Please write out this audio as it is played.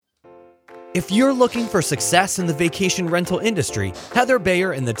If you're looking for success in the vacation rental industry, Heather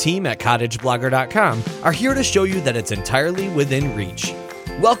Bayer and the team at cottageblogger.com are here to show you that it's entirely within reach.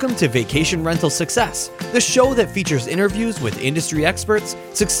 Welcome to Vacation Rental Success, the show that features interviews with industry experts,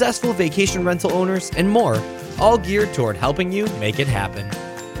 successful vacation rental owners, and more, all geared toward helping you make it happen.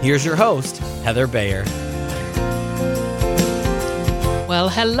 Here's your host, Heather Bayer. Well,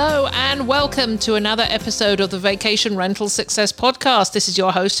 hello and welcome to another episode of the Vacation Rental Success Podcast. This is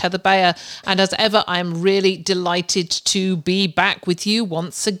your host, Heather Bayer, and as ever, I'm really delighted to be back with you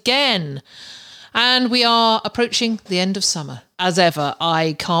once again. And we are approaching the end of summer. As ever,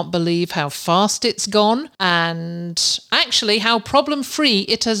 I can't believe how fast it's gone and actually how problem-free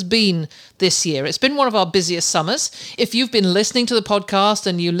it has been this year. It's been one of our busiest summers. If you've been listening to the podcast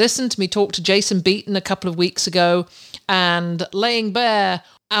and you listened to me talk to Jason Beaton a couple of weeks ago and laying bare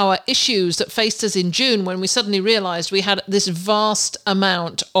our issues that faced us in June when we suddenly realized we had this vast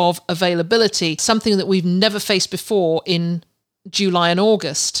amount of availability, something that we've never faced before in July and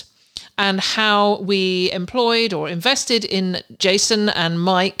August, and how we employed or invested in Jason and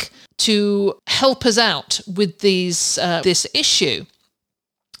Mike to help us out with this issue.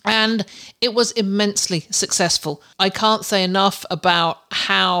 And it was immensely successful. I can't say enough about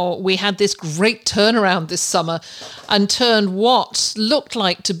how we had this great turnaround this summer and turned what looked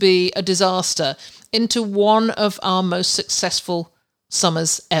like to be a disaster into one of our most successful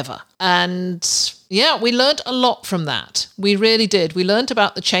summers ever. And yeah, we learned a lot from that. We really did. We learned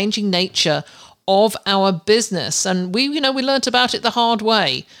about the changing nature of our business. And we learned about it the hard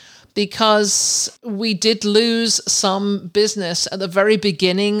way, because we did lose some business at the very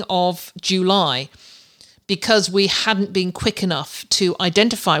beginning of July because we hadn't been quick enough to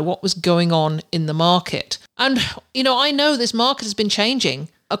identify what was going on in the market. And, I know this market has been changing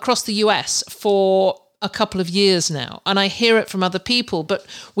across the US for a couple of years now, and I hear it from other people, but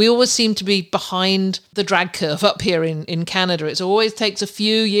we always seem to be behind the drag curve up here in Canada. It always takes a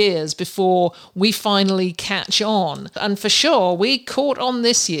few years before we finally catch on. And for sure, we caught on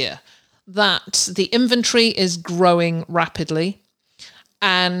this year that the inventory is growing rapidly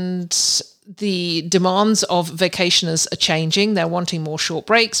and the demands of vacationers are changing. They're wanting more short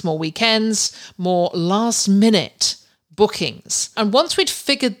breaks, more weekends, more last minute bookings. And once we'd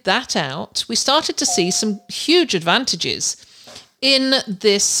figured that out, we started to see some huge advantages in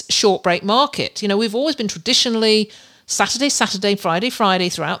this short break market. We've always been traditionally Saturday, Friday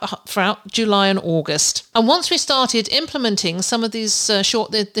throughout July and August. And once we started implementing some of these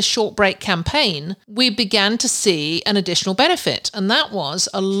this short break campaign, we began to see an additional benefit. And that was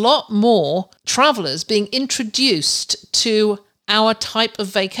a lot more travelers being introduced to our type of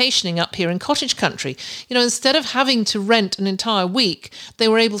vacationing up here in cottage country. Instead of having to rent an entire week, they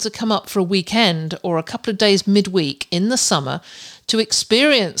were able to come up for a weekend or a couple of days midweek in the summer to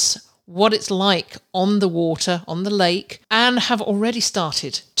experience what it's like on the water, on the lake, and have already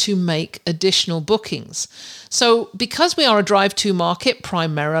started to make additional bookings. So because we are a drive-to market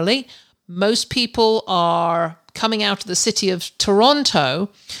primarily, most people are coming out of the city of Toronto.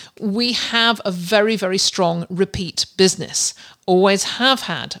 We have a very, very strong repeat business. Always have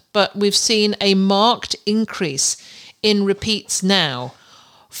had, but we've seen a marked increase in repeats now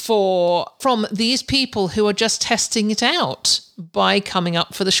from these people who are just testing it out by coming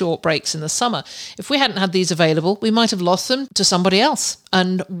up for the short breaks in the summer. If we hadn't had these available, we might have lost them to somebody else.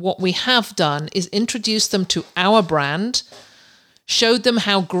 And what we have done is introduce them to our brand, showed them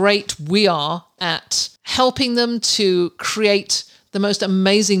how great we are at helping them to create the most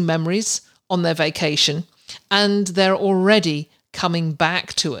amazing memories on their vacation. And they're already coming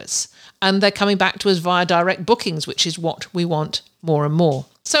back to us. And they're coming back to us via direct bookings, which is what we want more and more.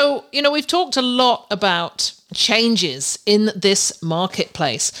 So, we've talked a lot about changes in this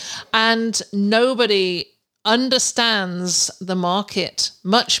marketplace, and nobody understands the market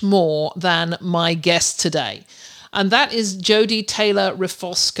much more than my guest today. And that is Jody Taylor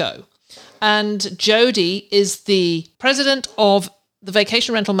Rifosco. And Jody is the president of the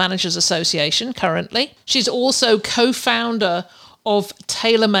Vacation Rental Managers Association currently. She's also co-founder of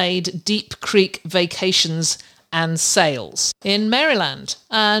TaylorMade Deep Creek Vacations and Sales in Maryland.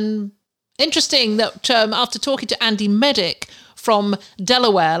 And interesting that after talking to Andy Medic from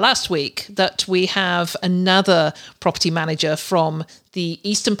Delaware last week, that we have another property manager from the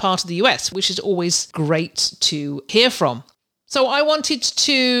eastern part of the US, which is always great to hear from. So I wanted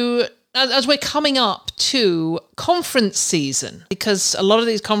to, as we're coming up to conference season, because a lot of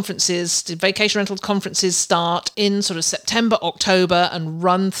these conferences, the vacation rental conferences, start in sort of September, October and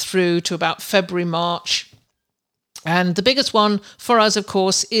run through to about February, March. And the biggest one for us, of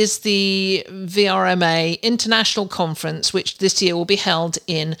course, is the VRMA International Conference, which this year will be held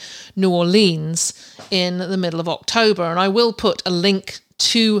in New Orleans in the middle of October. And I will put a link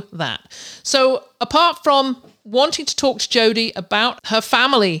to that. So apart from wanting to talk to Jody about her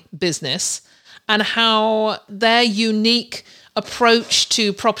family business and how their unique approach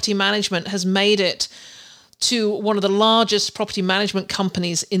to property management has made it to one of the largest property management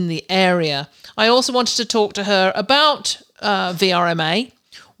companies in the area, I also wanted to talk to her about VRMA,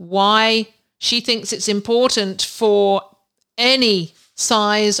 why she thinks it's important for any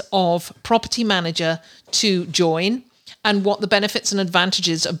size of property manager to join, and what the benefits and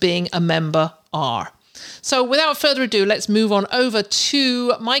advantages of being a member are. So without further ado, let's move on over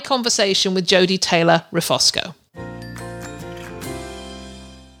to my conversation with Jody Taylor Rifosco.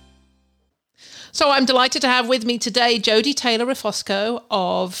 So I'm delighted to have with me today Jody Taylor Rifosco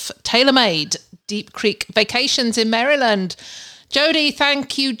of TaylorMade Deep Creek Vacations in Maryland. Jody,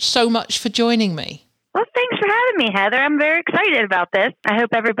 thank you so much for joining me. Well, thanks for having me, Heather. I'm very excited about this. I hope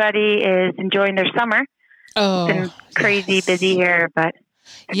everybody is enjoying their summer. Oh, it's been crazy busy here, but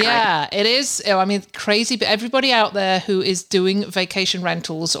yeah, it is. I mean, crazy, but everybody out there who is doing vacation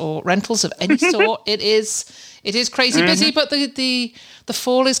rentals or rentals of any sort, it is crazy busy, but the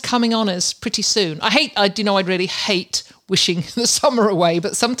fall is coming on us pretty soon. I'd really hate wishing the summer away,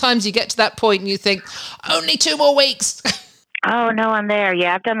 but sometimes you get to that point and you think, only 2 more weeks. Oh, no, I'm there.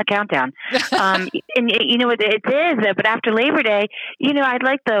 Yeah, I've done the countdown. And you know what it is, but after Labor Day, I'd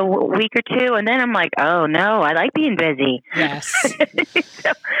like the week or 2, and then I'm like, oh, no, I like being busy. Yes. So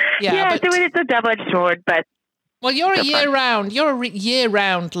it's a double-edged sword, but... Well, you're a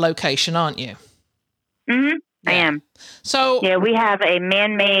year-round location, aren't you? Mm-hmm. Yeah. I am. So... Yeah, we have a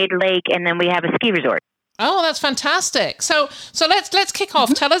man-made lake, and then we have a ski resort. Oh, that's fantastic. So let's kick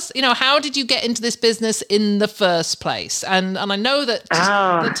off. Tell us, how did you get into this business in the first place? And I know that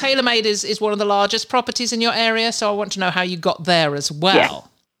the TaylorMade is one of the largest properties in your area, so I want to know how you got there as well. Yeah.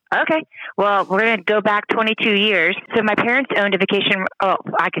 Okay. Well, we're going to go back 22 years. So my parents owned a vacation. Oh,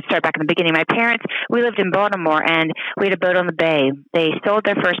 I could start back in the beginning. We lived in Baltimore, and we had a boat on the bay. They sold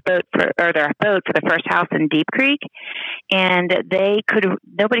their boat for the first house in Deep Creek, and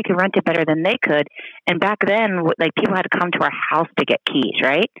nobody could rent it better than they could. And back then, people had to come to our house to get keys,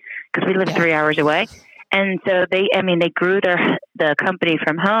 right? Because we lived 3 hours away. And so they grew the company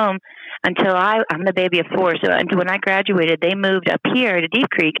from home until I'm the baby of 4. So until when I graduated, they moved up here to Deep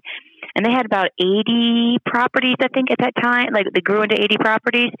Creek, and they had about 80 properties, I think, at that time. Like, they grew into 80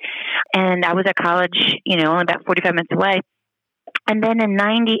 properties, and I was at college, only about 45 minutes away. And then in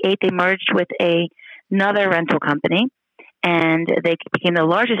 98, they merged with another rental company, and they became the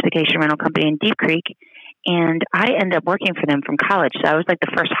largest vacation rental company in Deep Creek. And I ended up working for them from college. So I was like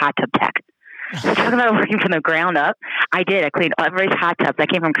the first hot tub tech. So talking about working from the ground up, I did. I cleaned everybody's hot tubs. I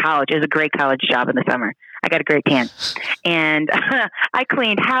came from college. It was a great college job in the summer. I got a great tan. And I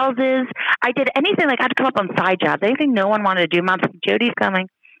cleaned houses. I did anything. I'd come up on side jobs. Anything no one wanted to do. Mom's like, Jody's coming.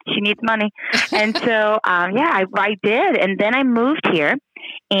 She needs money. And so, I did. And then I moved here.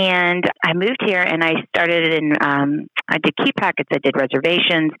 And I started I did key packets. I did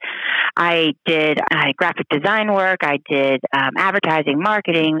reservations. I did graphic design work. I did advertising,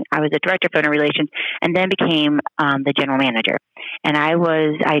 marketing. I was a director of owner relations, and then became the general manager. And that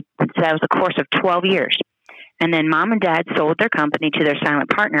was a course of 12 years. And then Mom and Dad sold their company to their silent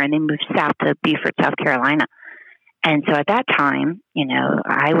partner, and they moved south to Beaufort, South Carolina. And so at that time,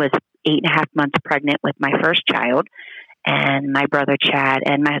 I was 8.5 months pregnant with my first child, and my brother Chad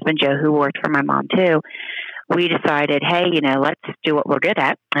and my husband Joe, who worked for my mom too, we decided, hey, let's do what we're good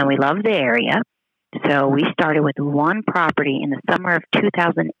at. And we love the area. So we started with one property in the summer of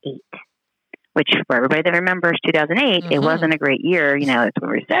 2008, which for everybody that remembers 2008, it wasn't a great year. It's when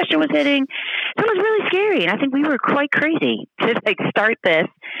recession was hitting. So it was really scary. And I think we were quite crazy to start this.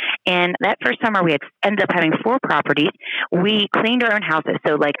 And that first summer we had ended up having 4 properties. We cleaned our own houses.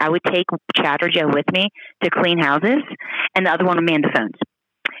 So I would take Chad or Joe with me to clean houses, and the other one would man the phones.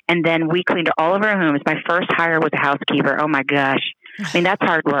 And then we cleaned all of our homes. My first hire was a housekeeper. Oh my gosh. That's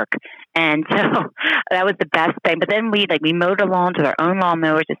hard work. And so that was the best thing. But then we mowed our lawns with our own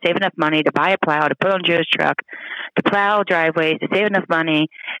lawnmowers to save enough money to buy a plow, to put on Joe's truck, to plow driveways, to save enough money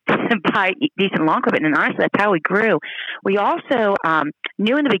to buy decent lawn equipment. And honestly, that's how we grew. We also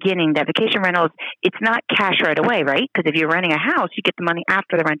knew in the beginning that vacation rentals, it's not cash right away, right? Because if you're renting a house, you get the money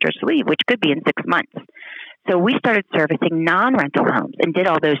after the renters leave, which could be in 6 months. So we started servicing non-rental homes and did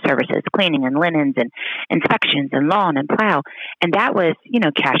all those services, cleaning and linens and inspections and lawn and plow. And that was,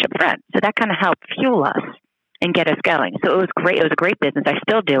 cash up front. So that kind of helped fuel us. and get us going. So it was great. It was a great business. I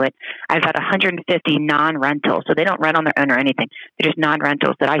still do it. I have about 150 non-rentals. So they don't rent on their own or anything. They're just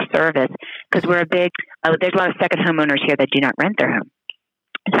non-rentals that I service because we're a big, there's a lot of second homeowners here that do not rent their home.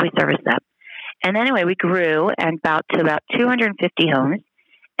 And so we service them. And anyway, we grew and about 250 homes.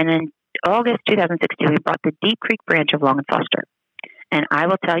 And in August 2016, we bought the Deep Creek branch of Long & Foster. And I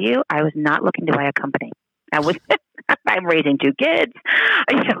will tell you, I was not looking to buy a company. I'm raising 2 kids.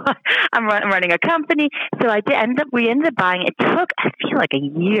 I'm running a company. So we ended up buying. It took, I feel like,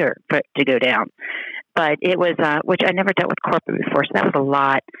 a year for it to go down. But it was, which I never dealt with corporate before. So that was a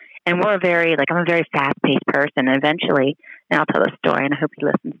lot. And I'm a very fast-paced person. And eventually, and I'll tell the story, and I hope he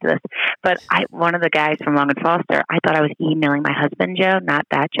listens to this. But one of the guys from Long & Foster, I thought I was emailing my husband, Joe, not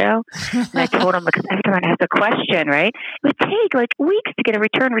that Joe. And I told him, because everyone has a question, right? It would take like weeks to get a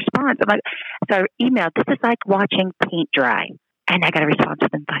return response. I'm like, so I emailed, this is like watching paint dry. And I got a response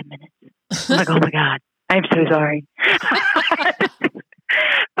within 5 minutes. I'm like, oh my God, I'm so sorry.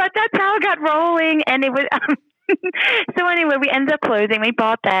 But that's how it got rolling. And it was... So anyway, we ended up closing. We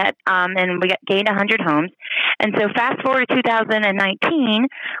bought that, and we gained 100 homes. And so fast forward to 2019,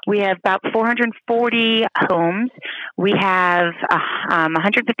 we have about 440 homes. We have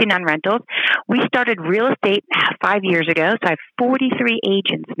 159 rentals. We started real estate 5 years ago, so I have 43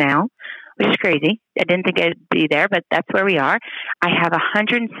 agents now, which is crazy. I didn't think I'd be there, but that's where we are. I have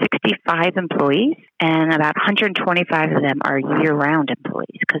 165 employees, and about 125 of them are year-round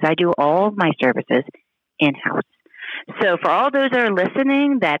employees because I do all of my services in-house. So for all those that are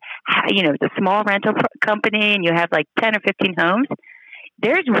listening that, it's a small rental company and you have like 10 or 15 homes,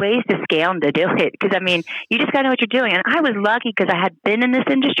 there's ways to scale and to do it. Because, you just got to know what you're doing. And I was lucky because I had been in this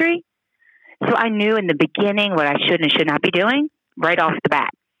industry. So I knew in the beginning what I should and should not be doing right off the bat.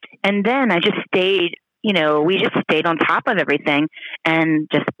 And then I just stayed, we just stayed on top of everything and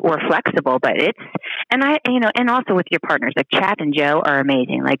just were flexible. But and also with your partners, like Chad and Joe are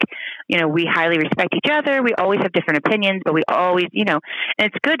amazing. Like, we highly respect each other. We always have different opinions, but we always, and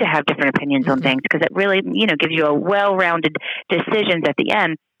it's good to have different opinions on things because it really, gives you a well-rounded decisions at the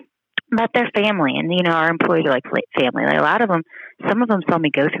end. But they're family, and, our employees are like family. Like a lot of them, some of them saw me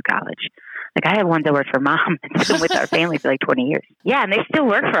go through college. Like I have ones that work for Mom that's been with our family for like 20 years. Yeah, and they still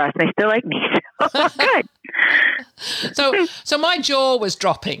work for us. And they still like me. So good. So my jaw was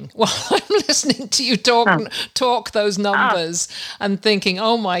dropping while I'm listening to you talk those numbers and thinking,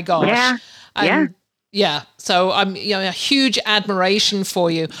 oh my gosh. Yeah. And yeah. So I'm a huge admiration for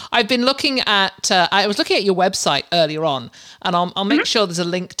you. I've been looking at I was looking at your website earlier on, and I'll make sure there's a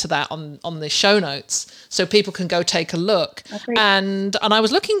link to that on the show notes so people can go take a look. Okay. And I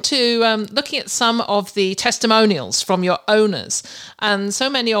was looking at some of the testimonials from your owners, and so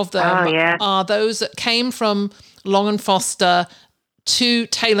many of them are those that came from Long & Foster to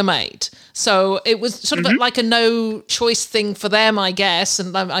TaylorMade. So it was sort of like a no choice thing for them, I guess.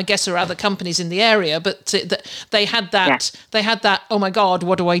 And I guess there are other companies in the area, but they had that, oh my God,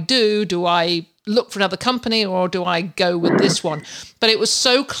 what do I do? Do I look for another company or do I go with this one? But it was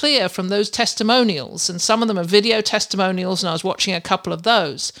so clear from those testimonials, and some of them are video testimonials, and I was watching a couple of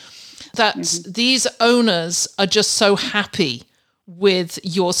those, that these owners are just so happy with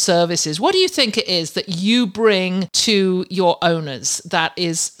your services. What do you think it is that you bring to your owners that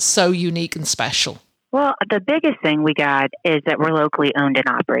is so unique and special? Well, the biggest thing we got is that we're locally owned and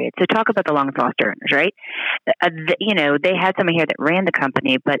operated. So talk about the Long & Foster owners, right? They had someone here that ran the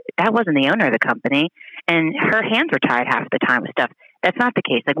company, but that wasn't the owner of the company. And her hands were tied half the time with stuff. That's not the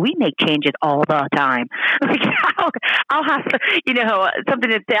case. Like, we make changes all the time. Like, I'll have, something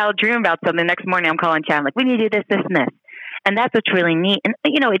that I'll dream about something. The next morning I'm calling Chad. I'm like, we need to do this, this, and this. And that's what's really neat. And,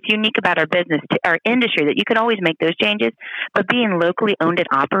 it's unique about our business, our industry, that you can always make those changes. But being locally owned and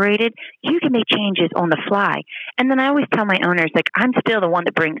operated, you can make changes on the fly. And then I always tell my owners, like, I'm still the one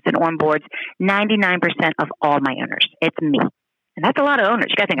that brings and onboards 99% of all my owners. It's me. And that's a lot of owners.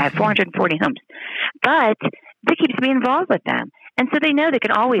 You got to think, I have 440 homes. But that keeps me involved with them. And so they know they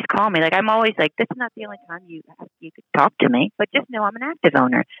can always call me. Like, I'm always like, this is not the only time you could talk to me, but just know I'm an active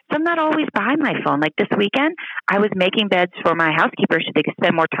owner. So I'm not always by my phone. Like this weekend, I was making beds for my housekeepers so they could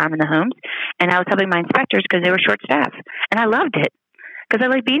spend more time in the homes. And I was helping my inspectors because they were short staffed. And I loved it because I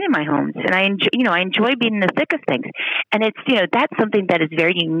like being in my homes, and I enjoy being in the thick of things. And it's, that's something that is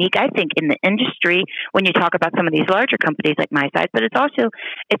very unique, I think, in the industry when you talk about some of these larger companies like my size. But it's also,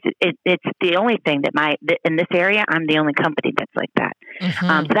 it's the only thing in this area, I'm the only company that's like that.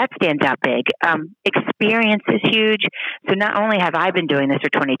 So that stands out big. Experience is huge. So not only have I been doing this for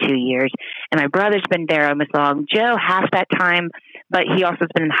 22 years, and my brother's been there almost long, Joe, half that time but he also has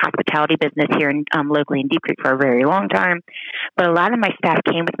been in the hospitality business here in locally in Deep Creek for a very long time. But a lot of my staff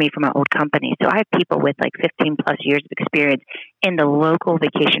came with me from my old company. So I have people with like 15 plus years of experience in the local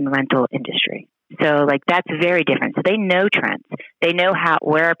vacation rental industry. So like that's very different. So they know trends. They know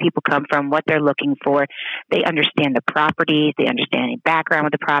where people come from, what they're looking for. They understand the properties. They understand the background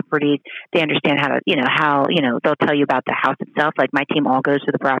of the properties. They understand they'll tell you about the house itself. Like my team all goes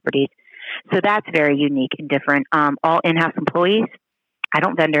to the properties. So that's very unique and different. All in-house employees. I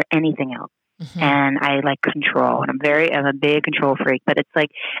don't vendor anything else. Mm-hmm. And I like control, and I'm a big control freak, but it's like,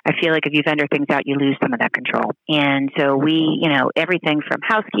 I feel like if you vendor things out, you lose some of that control. And so we, everything from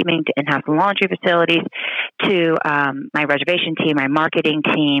housekeeping to in-house laundry facilities to my reservation team, my marketing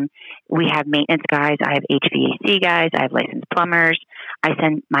team, we have maintenance guys. I have HVAC guys. I have licensed plumbers. I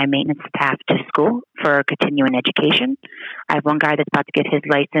send my maintenance staff to school for continuing education. I have one guy that's about to get his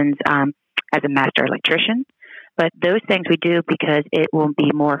license as a master electrician. But those things we do because it will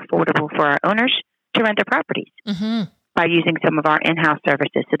be more affordable for our owners to rent their properties by using some of our in-house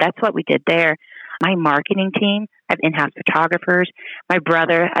services. So that's what we did there. My marketing team, I have in-house photographers. My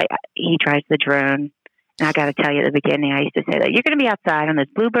brother, he drives the drone. And I got to tell you, at the beginning, I used to say that you're going to be outside on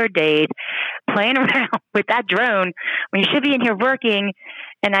those bluebird days playing around with that drone when you should be in here working.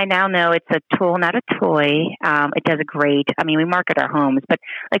 And I now know it's a tool, not a toy. It does a great. I mean, we market our homes, but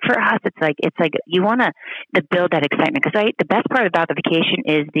like for us, it's like you want to build that excitement because the best part about the vacation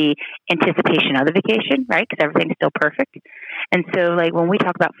is the anticipation of the vacation, right? Because everything's still perfect. And so, like when we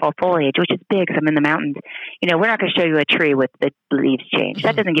talk about fall foliage, which is big, because I'm in the mountains, we're not going to show you a tree with the leaves change.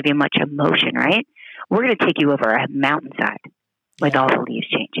 That doesn't give you much emotion, right? We're going to take you over a mountainside with all the leaves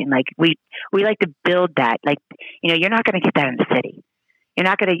changing. Like we like to build that. Like, you're not going to get that in the city. You're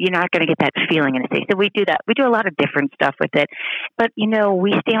not going to get that feeling in the city. So we do that. We do a lot of different stuff with it, but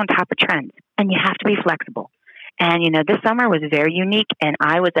we stay on top of trends, and you have to be flexible. And this summer was very unique, and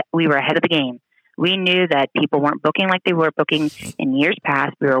we were ahead of the game. We knew that people weren't booking like they were booking in years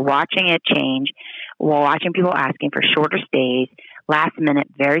past. We were watching it change. We're watching people asking for shorter stays, last minute,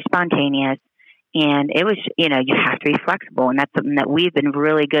 very spontaneous. And it was, you have to be flexible. And that's something that we've been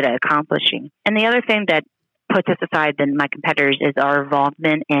really good at accomplishing. And the other thing that puts us aside than my competitors is our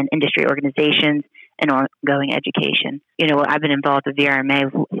involvement in industry organizations and ongoing education. I've been involved with VRMA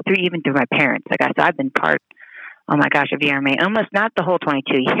through my parents. So I've been part, of VRMA, almost not the whole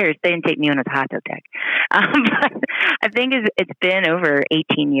 22 years. They didn't take me on as a hot tub tech. But I think it's been over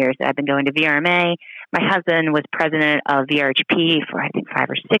 18 years that I've been going to VRMA. My husband was president of VRHP for, I think, 5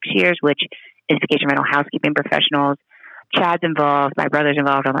 or 6 years, which is Vacation Rental Housekeeping Professionals. Chad's involved, my brother's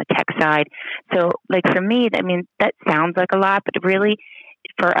involved on the tech side. So like for me, that sounds like a lot, but really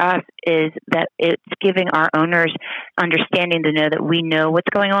for us is that it's giving our owners understanding to know that we know what's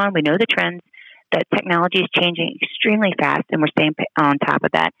going on. We know the trends, that technology is changing extremely fast, and we're staying on top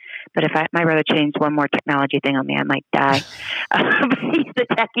of that. But if my brother changed one more technology thing on me, I might die. He's the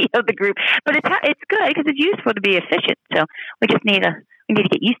techie of the group, but it's good because it's useful to be efficient. So we just need to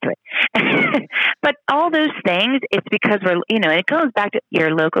get used to it. But all those things, it's because we're, and it goes back to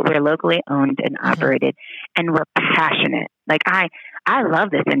we're locally owned and operated, and we're passionate. Like I love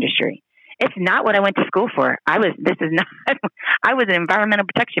this industry. It's not what I went to school for. I was an environmental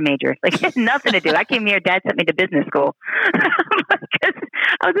protection major. Like it had nothing to do. I came here, Dad sent me to business school because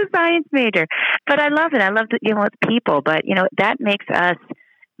I was a science major. But I love it. I love it's people. But that makes us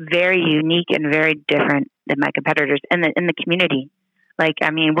very unique and very different than my competitors in the community.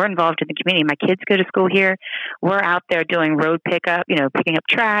 We're involved in the community. My kids go to school here. We're out there doing road pickup, picking up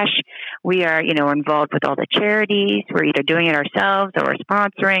trash. We are, involved with all the charities. We're either doing it ourselves or we're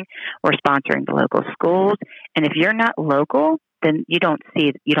sponsoring the local schools. And if you're not local, then you don't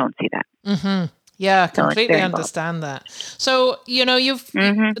see that. Mm-hmm. Yeah, completely understand that. So,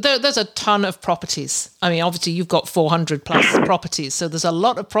 there's a ton of properties. Obviously you've got 400 plus properties. So there's a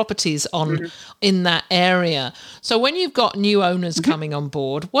lot of properties in that area. So when you've got new owners coming on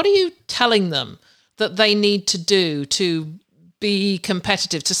board, what are you telling them that they need to do to be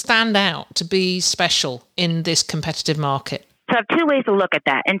competitive, to stand out, to be special in this competitive market? So I have two ways to look at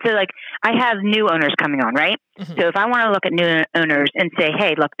that. And so I have new owners coming on, right? Mm-hmm. So if I want to look at new owners and say,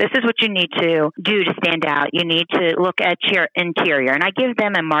 hey, look, this is what you need to do to stand out. You need to look at your interior. And I give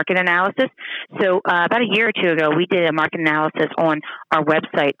them a market analysis. So about a year or two ago, we did a market analysis on our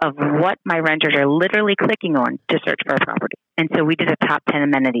website of what my renters are literally clicking on to search for a property. And so we did a top 10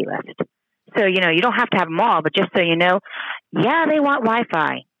 amenity list. So, you don't have to have them all, but just so you know, yeah, they want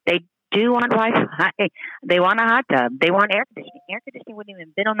Wi-Fi. They do want Wi-Fi. They want a hot tub. They want air conditioning. Air conditioning wouldn't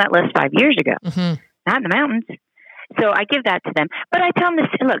even been on that list 5 years ago. Mm-hmm. Not in the mountains. So I give that to them. But I tell them,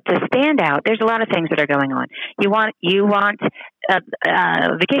 to stand out, there's a lot of things that are going on. You want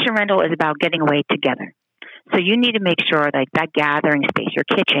vacation rental is about getting away together. So you need to make sure that gathering space, your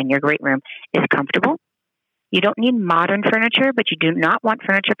kitchen, your great room, is comfortable. You don't need modern furniture, but you do not want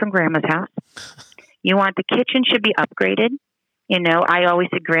furniture from grandma's house. You want the kitchen should be upgraded. I always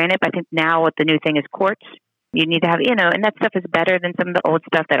said granite, but I think now what the new thing is quartz. You need to have, and that stuff is better than some of the old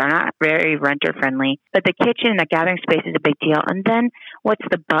stuff that are not very renter friendly. But the kitchen and the gathering space is a big deal. And then what's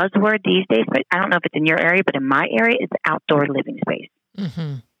the buzzword these days? But I don't know if it's in your area, but in my area, it's outdoor living space.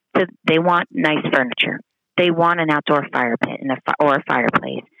 Mm-hmm. So they want nice furniture. They want an outdoor fire pit or a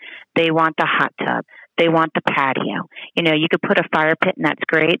fireplace. They want the hot tub. They want the patio. You could put a fire pit, and that's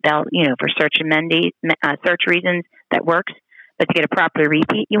great. They'll, for search reasons, that works. But to get a proper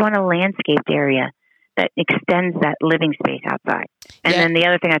repeat, you want a landscaped area that extends that living space outside. And then the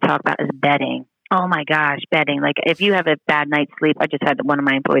other thing I talk about is bedding. Oh my gosh, bedding. Like if you have a bad night's sleep, I just had one of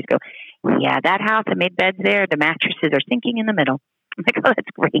my employees go, yeah, that house, I made beds there. The mattresses are sinking in the middle. I'm like, oh,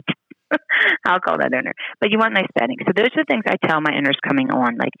 that's great. I'll call that owner. But you want nice bedding. So those are things I tell my owners coming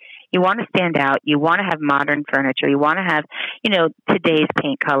on. Like you want to stand out. You want to have modern furniture. You want to have, today's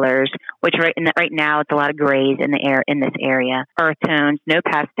paint colors, which right now it's a lot of grays in this area. Earth tones, no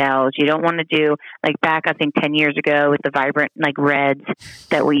pastels. You don't want to do like back, I think 10 years ago with the vibrant like reds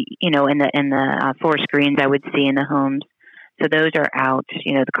that we, in the forest greens I would see in the homes. So those are out.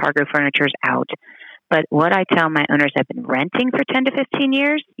 The cargo furniture is out. But what I tell my owners I've been renting for 10 to 15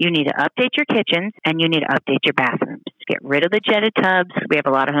 years, you need to update your kitchens and you need to update your bathrooms. Get rid of the jetted tubs. We have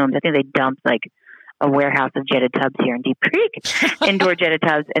a lot of homes. I think they dumped like a warehouse of jetted tubs here in Deep Creek, indoor jetted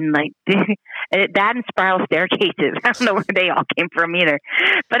tubs, and like that and spiral staircases. I don't know where they all came from either.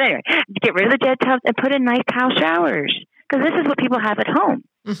 But anyway, get rid of the jetted tubs and put in nice tile showers because this is what people have at home.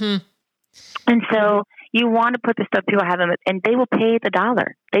 Mm-hmm. And so you want to put the stuff people have them, and they will pay the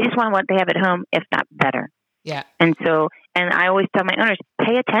dollar. They just want what they have at home, if not better. Yeah. And I always tell my owners,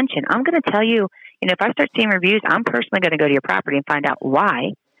 pay attention. I'm going to tell you, if I start seeing reviews, I'm personally going to go to your property and find out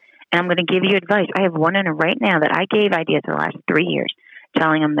why. And I'm going to give you advice. I have one owner right now that I gave ideas for the last 3 years,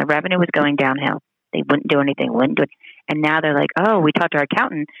 telling them the revenue was going downhill. They wouldn't do anything, wouldn't do it. And now they're like, oh, we talked to our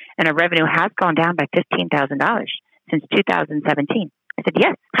accountant, and our revenue has gone down by $15,000 since 2017. I said,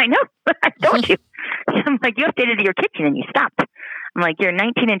 yes, I know. I told you. I'm like, you updated your kitchen and you stopped. I'm like, your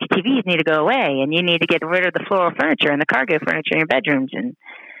 19-inch TVs need to go away and you need to get rid of the floral furniture and the cargo furniture in your bedrooms. And,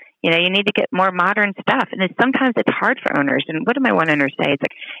 you need to get more modern stuff. And sometimes it's hard for owners. And what did my one owner say? It's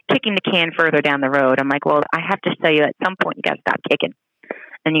like kicking the can further down the road. I'm like, well, I have to tell you at some point you got to stop kicking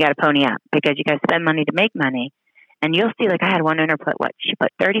and you got to pony up because you got to spend money to make money. And you'll see, like I had one owner she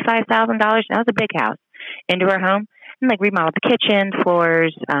put $35,000. That was a big house into her home. And like remodeled the kitchen,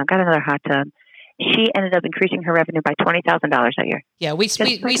 floors, got another hot tub. She ended up increasing her revenue by $20,000 that year. Yeah, we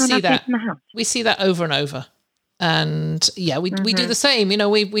see that. We see that over and over. And yeah, we do the same. We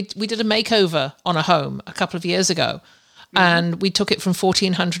did a makeover on a home a couple of years ago, and we took it from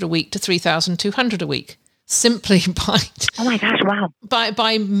 $1,400 a week to $3,200 a week. Simply by oh my gosh, wow!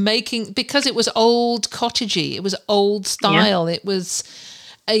 By making, because it was old cottagey, it was old style, it was.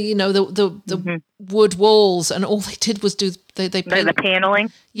 The wood walls, and all they did was they painted the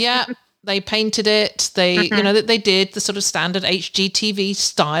paneling. Yeah, they painted it. They they did the sort of standard HGTV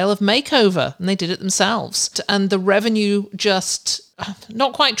style of makeover, and they did it themselves. And the revenue just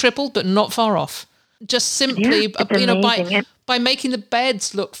not quite tripled, but not far off. Just simply, by making the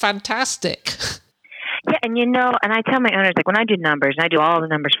beds look fantastic. Yeah, and and I tell my owners, like when I do numbers, and I do all the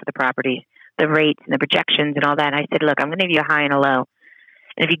numbers for the properties, the rates and the projections and all that. And I said, look, I'm going to give you a high and a low.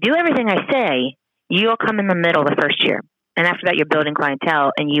 And if you do everything I say, you'll come in the middle the first year. And after that, you're building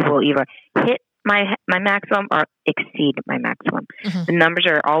clientele, and you will either hit my maximum or exceed my maximum. Mm-hmm. The numbers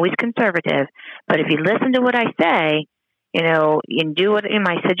are always conservative, but if you listen to what I say, and do what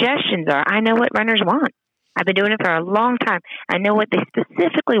my suggestions are, I know what renters want. I've been doing it for a long time. I know what they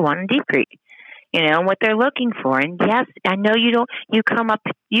specifically want in Deep Creek, and what they're looking for. And yes, I know you come up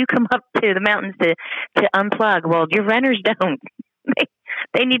to the mountains to unplug. Well, your renters don't.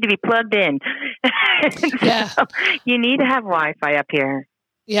 They need to be plugged in. Yeah. So you need to have Wi-Fi up here.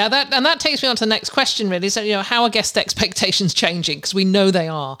 Yeah, that takes me on to the next question, really. So, how are guest expectations changing? Because we know they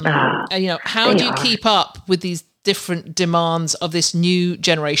are. How do you keep up with these different demands of this new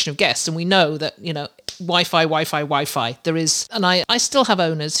generation of guests? And we know that, Wi-Fi. There is, and I still have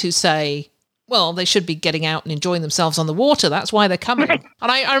owners who say, well, they should be getting out and enjoying themselves on the water. That's why they're coming. Right.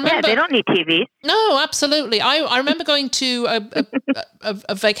 And I remember... Yeah, they don't need TV. No, absolutely. I remember going to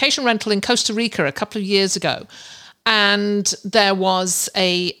a vacation rental in Costa Rica a couple of years ago, and there was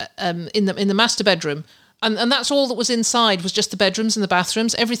in the master bedroom, And that's all that was inside, was just the bedrooms and the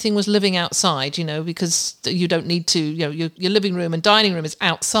bathrooms. Everything was living outside, because you don't need to, your living room and dining room is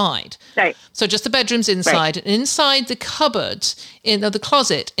outside. Right. So just the bedrooms inside. Right. And inside the cupboard, the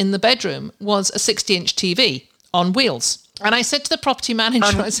closet in the bedroom, was a 60-inch TV on wheels. And I said to the property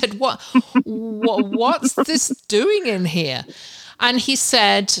manager, I said, what's this doing in here? And he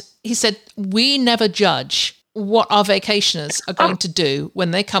said, we never judge what our vacationers are going to do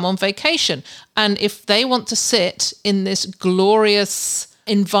when they come on vacation. And if they want to sit in this glorious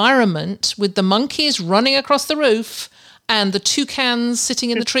environment with the monkeys running across the roof and the toucans sitting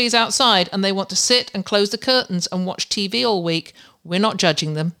in the trees outside, and they want to sit and close the curtains and watch TV all week, we're not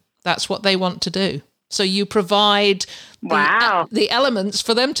judging them. That's what they want to do. So you provide the elements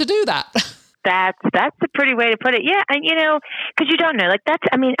for them to do that. That's a pretty way to put it. Yeah, and because you don't know,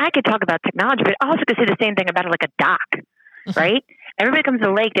 I could talk about technology, but I also could say the same thing about a dock, right? Everybody comes to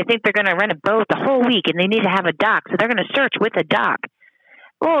the lake, they think they're going to rent a boat the whole week, and they need to have a dock, so they're going to search with a dock.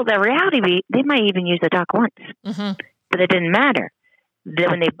 Well, the reality, they might even use the dock once, but it didn't matter.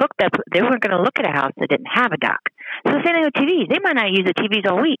 When they booked up, they weren't going to look at a house that didn't have a dock. So the same thing with TVs. They might not use the TVs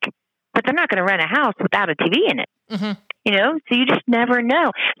all week, but they're not going to rent a house without a TV in it. So you just never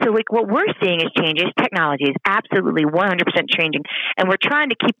know. So what we're seeing is changes. Technology is absolutely 100% changing, and we're trying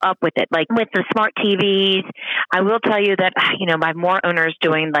to keep up with it. Like with the smart TVs, I will tell you that, I have more owners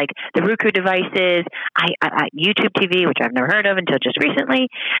doing the Roku devices, YouTube TV, which I've never heard of until just recently,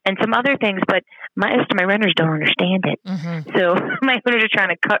 and some other things, but my renters don't understand it. So my owners are trying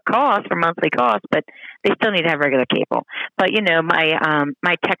to cut costs for monthly costs, but they still need to have regular cable. But,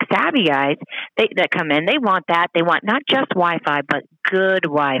 my tech savvy guys, that come in, they want that. They want not just Wi-Fi, but good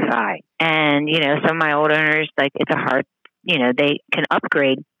Wi-Fi. And, some of my old owners, it's a hard, they can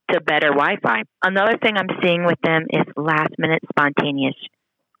upgrade to better Wi-Fi. Another thing I'm seeing with them is last minute spontaneous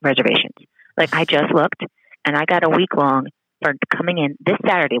reservations. I just looked and I got a week long for coming in this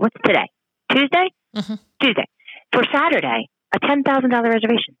Saturday. What's today? Tuesday? Tuesday. For Saturday, a $10,000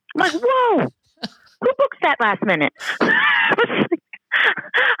 reservation. I'm like, whoa, who books that last minute?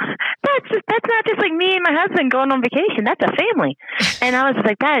 That's not just me and my husband going on vacation. That's a family. And I was just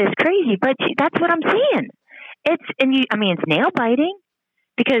like, that is crazy. But that's what I'm seeing. It's nail biting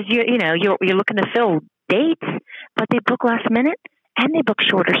because you're looking to fill dates, but they book last minute and they book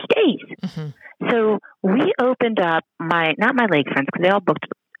shorter stays. So we opened up not my lake friends, because they all booked,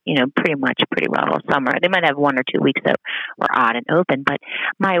 pretty well all summer. They might have 1 or 2 weeks that were odd and open, but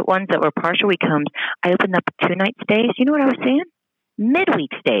my ones that were partial week homes, I opened up 2-night stays. You know what I was saying?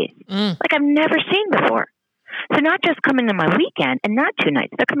 Midweek stays, I've never seen before. So not just coming to my weekend and not 2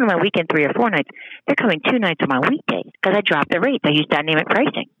 nights. They're coming to my weekend 3 or 4 nights. They're coming 2 nights on my weekdays because I dropped the rates. I use dynamic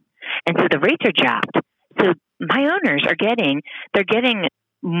pricing. And so the rates are dropped. So my owners are getting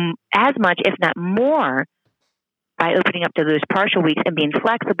as much, if not more, by opening up to those partial weeks and being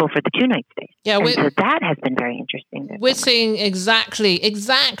flexible for the 2-night stays. Yeah, so that has been very interesting. We're seeing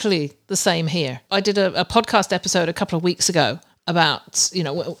exactly the same here. I did a podcast episode a couple of weeks ago about,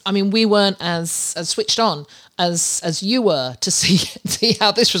 we weren't as switched on as you were to see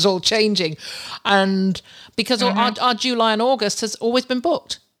how this was all changing. And because our July and August has always been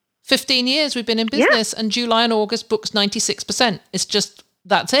booked. 15 years we've been in business, and July and August books 96%. It's just,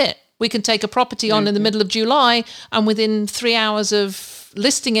 that's it. We can take a property on in the middle of July, and within 3 hours of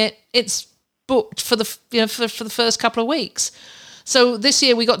listing it, it's booked for the for the first couple of weeks. So this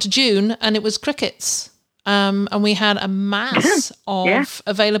year we got to June and it was crickets. And we had a mass of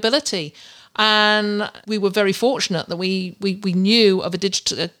availability, and we were very fortunate that we knew of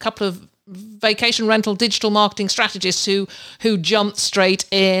a couple of vacation rental digital marketing strategists who jumped straight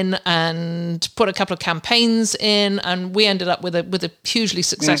in and put a couple of campaigns in, and we ended up with a hugely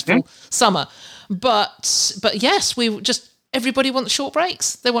successful summer. But yes, everybody wants short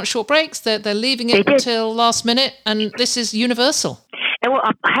breaks. They want short breaks. They're leaving it until last minute, and this is universal. And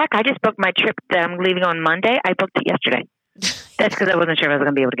heck, I just booked my trip that I'm leaving on Monday. I booked it yesterday. That's because I wasn't sure if I was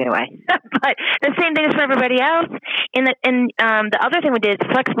going to be able to get away. But the same thing is for everybody else. And the other thing we did is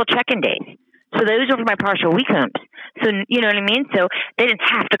flexible check-in days. So those were my partial week homes. So, you know what I mean? So they didn't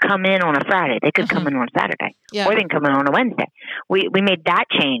have to come in on a Friday. They could come in on a Saturday. Yeah. Or they can come in on a Wednesday. We made that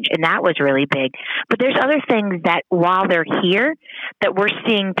change, and that was really big. But there's other things that while they're here that we're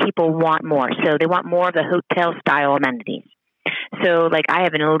seeing people want more. So they want more of the hotel-style amenities. So, I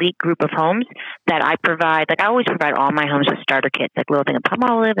have an elite group of homes that I provide. I always provide all my homes with starter kits, little thing of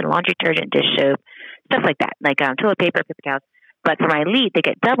Palmolive and laundry detergent, dish soap, stuff like that, toilet paper, paper towels. But for my elite, they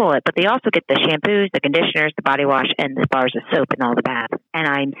get double it, but they also get the shampoos, the conditioners, the body wash, and the bars of soap and all the baths. And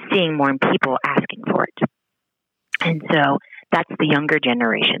I'm seeing more people asking for it. And so that's the younger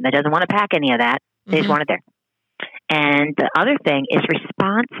generation that doesn't want to pack any of that. They just want it there. And the other thing is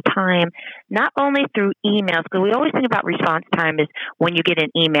response time, not only through emails, because we always think about response time is when you get an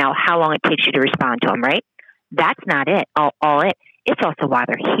email, how long it takes you to respond to them, right? That's not it. All it. It's also while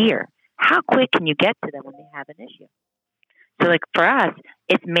they're here. How quick can you get to them when they have an issue? So, like for us,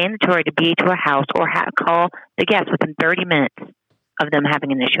 it's mandatory to be to a house or call the guest within 30 minutes of them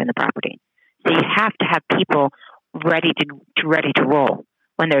having an issue in the property. So you have to have people ready to roll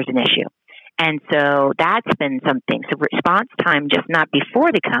when there's an issue. And so that's been something. So response time, just not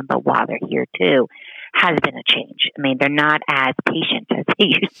before they come, but while they're here too, has been a change. I mean, they're not as patient as they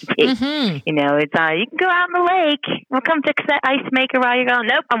used to be. Mm-hmm. You know, it's you can go out in the lake. We'll come fix that ice maker while you're going.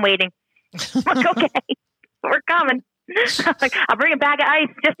 Nope, I'm waiting. Like, okay, we're coming. Like, I'll bring a bag of ice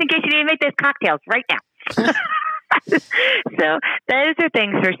just in case you didn't make those cocktails right now. So those are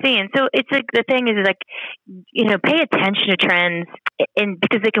things we're seeing. So it's like the thing is like, you know, pay attention to trends, and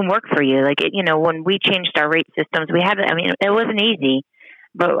because they can work for you. Like, you know, when we changed our rate systems, I mean, it wasn't easy,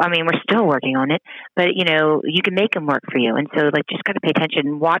 but I mean, we're still working on it. But you know, you can make them work for you. And so, like, just got to pay attention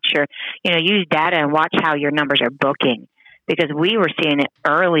and watch use data and watch how your numbers are booking. Because we were seeing it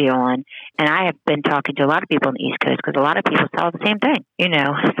early on, and I have been talking to a lot of people on the East Coast because a lot of people saw the same thing. You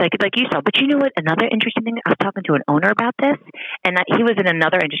know, it's like you saw. But you know what? Another interesting thing, I was talking to an owner about this, and he was in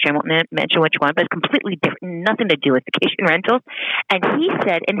another industry. I won't mention which one, but it's completely different, nothing to do with vacation rentals. And he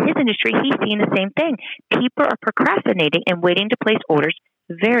said in his industry, he's seeing the same thing. People are procrastinating and waiting to place orders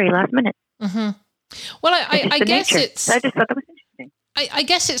very last minute. Mm-hmm. Well, I guess it's. So I just thought that was interesting. I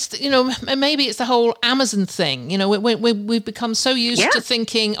guess it's, you know, maybe it's the whole Amazon thing. You know, we've become so used to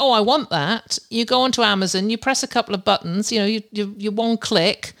thinking, oh, I want that. You go onto Amazon, you press a couple of buttons, you know, you one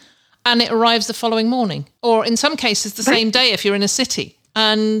click, and it arrives the following morning. Or in some cases, the same day if you're in a city.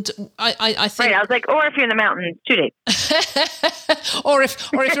 And I think... Right, I was like, or if you're in the mountains, 2 days. or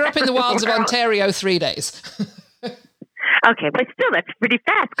if you're up in the wilds of Ontario, 3 days. Okay, but still, that's pretty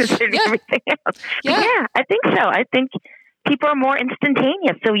fast considering everything else. Yeah. Yeah, I think so. I think people are more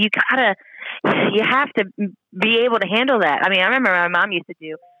instantaneous, so you have to be able to handle that. I mean, I remember my mom used to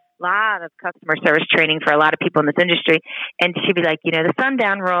do a lot of customer service training for a lot of people in this industry, and she'd be like, you know, the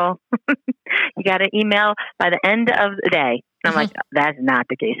sundown rule, you got to email by the end of the day. And I'm like, that's not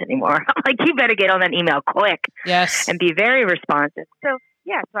the case anymore. I'm like, you better get on that email quick, and be very responsive. So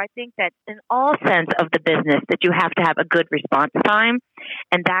I think that in all sense of the business, that you have to have a good response time,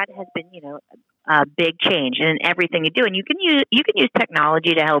 and that has been, you know, a big change in everything you do. And you can use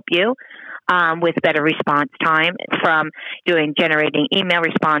technology to help you with better response time, from generating email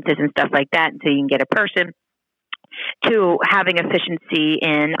responses and stuff like that, so you can get a person, to having efficiency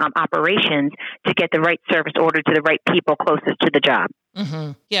in operations to get the right service order to the right people closest to the job.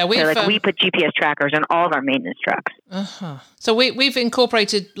 Mm-hmm. Yeah, we put GPS trackers on all of our maintenance trucks. So we've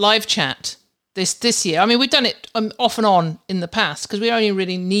incorporated live chat this year. I mean, we've done it off and on in the past because we only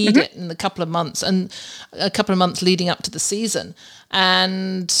really need it in a couple of months leading up to the season.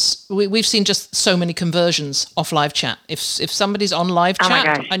 And we've seen just so many conversions off live chat. If somebody's on live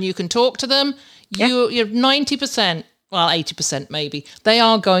chat and you can talk to them, you're 90%, well, 80% maybe, they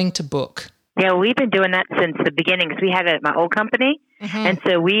are going to book. Yeah, we've been doing that since the beginning because we had it at my old company. And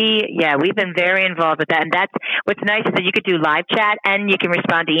so we've been very involved with that. And that's what's nice is that you could do live chat and you can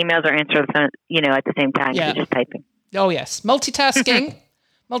respond to emails or answer the phone, you know, at the same time. You're just typing. Oh, yes. Multitasking.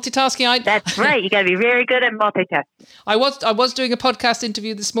 That's right. You got to be very good at multitasking. I was doing a podcast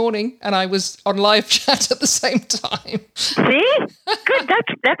interview this morning, and I was on live chat at the same time. See, good.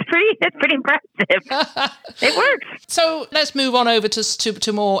 That's pretty impressive. It works. So let's move on over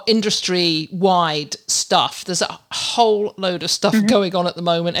to more industry-wide stuff. There's a whole load of stuff going on at the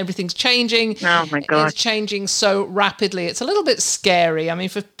moment. Everything's changing. Oh my God! It's changing so rapidly. It's a little bit scary. I mean,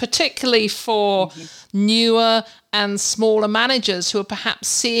 particularly for newer and smaller managers who are perhaps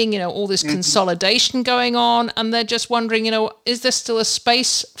seeing, you know, all this consolidation going on, and they're just wondering, you know, is there still a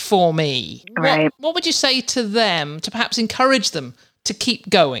space for me? Right. What would you say to them to perhaps encourage them to keep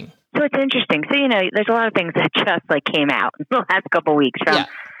going? So it's interesting. So, you know, there's a lot of things that just came out in the last couple of weeks,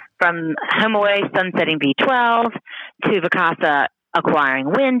 from HomeAway sunsetting V12 to Vacasa acquiring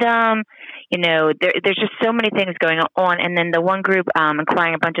Wyndham. You know, there's just so many things going on. And then the one group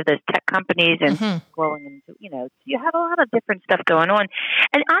acquiring a bunch of those tech companies and growing into, you know, you have a lot of different stuff going on.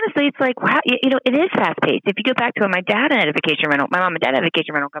 And honestly, it's like, wow, you know, it is fast paced. If you go back to when my mom and dad had a vacation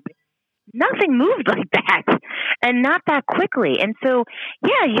rental company, nothing moved like that and not that quickly. And so,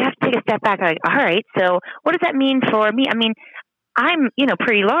 you have to take a step back. Like, all right, so what does that mean for me? I mean, I'm, you know,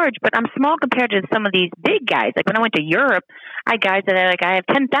 pretty large, but I'm small compared to some of these big guys. Like when I went to Europe, I had guys that are like, I have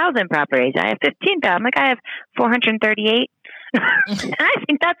 10,000 properties. I have 15,000. Like I have 438 And I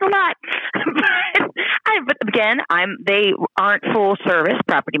think that's a lot. But again, they aren't full service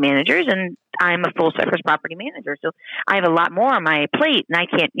property managers, and I'm a full service property manager. So I have a lot more on my plate, and I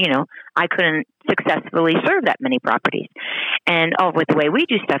can't, I couldn't successfully serve that many properties, and with the way we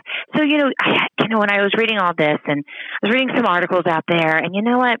do stuff. So, when I was reading all this, and I was reading some articles out there, and you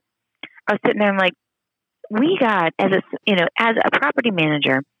know what? I was sitting there, I'm like, we got, as a property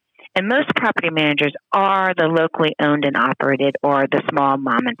manager, and most property managers are the locally owned and operated or the small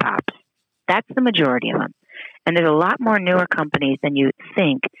mom and pops. That's the majority of them. And there's a lot more newer companies than you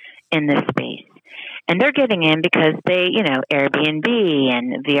think in this space. And they're getting in because they, Airbnb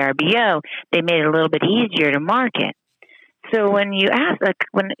and VRBO, they made it a little bit easier to market. So when you ask,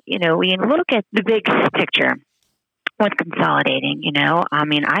 when you look at the big picture with consolidating,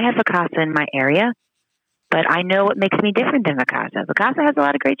 I have Vacasa in my area, but I know what makes me different than Vacasa. Vacasa has a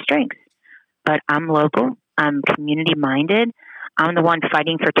lot of great strengths, but I'm local. I'm community minded. I'm the one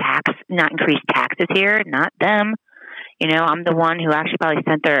fighting for not increased taxes here, not them. I'm the one who actually probably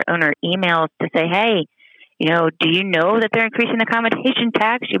sent their owner emails to say, hey, do you know that they're increasing the accommodation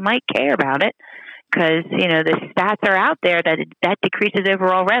tax? You might care about it because, the stats are out there that decreases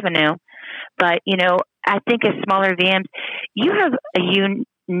overall revenue. But, I think as smaller VMs, you have a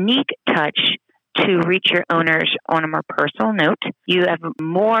unique touch to reach your owners on a more personal note. You have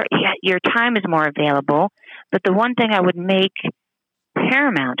your time is more available. But the one thing I would make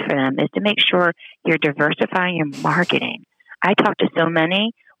paramount for them is to make sure you're diversifying your marketing. I talk to so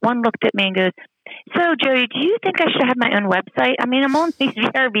many. One looked at me and goes, so Jody, do you think I should have my own website? I mean, I'm on these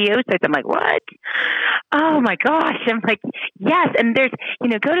VRBO sites. I'm like, what? Oh my gosh. I'm like, yes. And there's,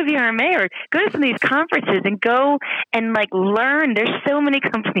 go to VRMA or go to some of these conferences and go and learn. There's so many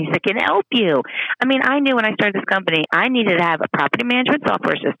companies that can help you. I mean, I knew when I started this company, I needed to have a property management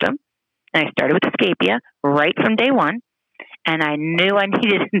software system. And I started with Escapia right from day one. And I knew I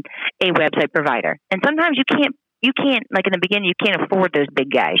needed a website provider. And sometimes you can't, in the beginning, you can't afford those big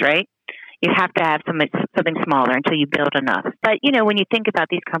guys, right? You have to have something smaller until you build enough. But, when you think about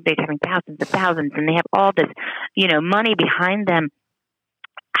these companies having thousands of thousands and they have all this, money behind them,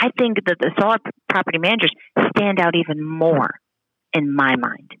 I think that the smaller property managers stand out even more in my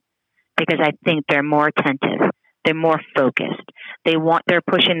mind because I think they're more attentive. They're more focused. They're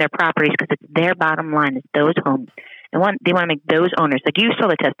pushing their properties because it's their bottom line. It's those homes. They want to make those owners, like you saw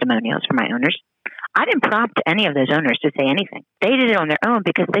the testimonials from my owners. I didn't prompt any of those owners to say anything. They did it on their own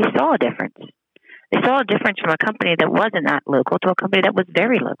because they saw a difference. They saw a difference from a company that wasn't that local to a company that was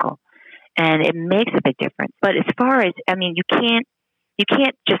very local. And it makes a big difference. But as far as, you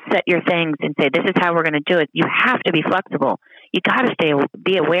can't just set your things and say, this is how we're going to do it. You have to be flexible. You got to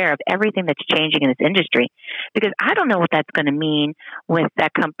be aware of everything that's changing in this industry, because I don't know what that's going to mean with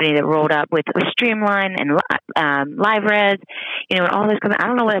that company that rolled up with Streamline and LiveRes, and all those companies. I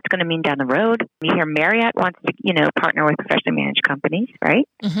don't know what that's going to mean down the road. You hear Marriott wants to, partner with professionally managed companies, right?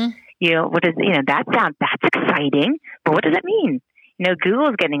 Mm-hmm. That's exciting, but what does that mean?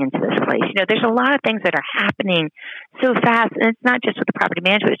 Google's getting into this place. There's a lot of things that are happening so fast, and it's not just with the property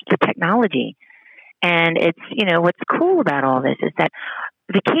management, it's the technology. And it's, what's cool about all this is that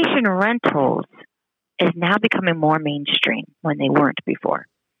vacation rentals is now becoming more mainstream when they weren't before.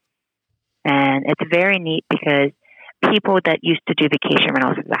 And it's very neat because people that used to do vacation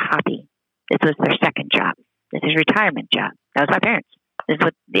rentals as a hobby, this was their second job. This is retirement job. That was my parents. This is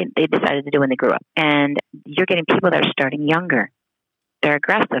what they decided to do when they grew up. And you're getting people that are starting younger. They're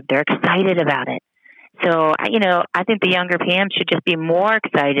aggressive. They're excited about it. So, I think the younger PMs should just be more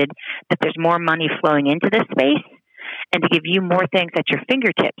excited that there's more money flowing into this space and to give you more things at your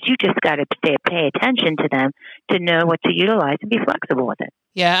fingertips. You just got to pay attention to them to know what to utilize and be flexible with it.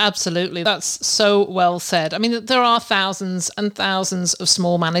 Yeah, absolutely. That's so well said. I mean, there are thousands and thousands of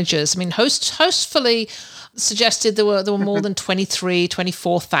small managers. I mean, Hostfully suggested there were more than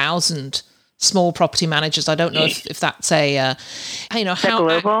 24,000 small property managers. I don't know if that's a, how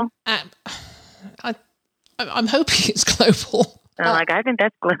global. I'm hoping it's global. I think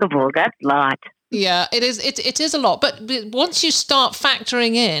that's global. That's a lot. Yeah, it is. It is a lot. But once you start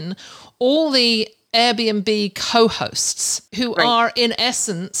factoring in all the Airbnb co-hosts who are in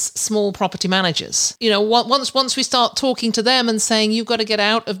essence small property managers, once we start talking to them and saying you've got to get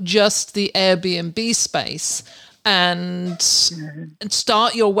out of just the Airbnb space and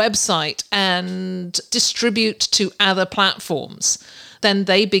start your website and distribute to other platforms, then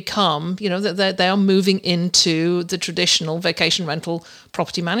they become, they are moving into the traditional vacation rental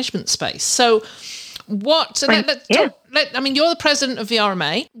property management space. So you're the president of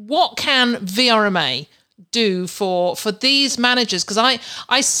VRMA. What can VRMA do for these managers? Because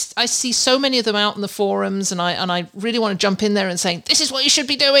I see so many of them out in the forums, and I really want to jump in there and say, this is what you should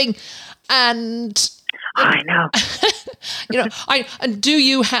be doing. And I know. And do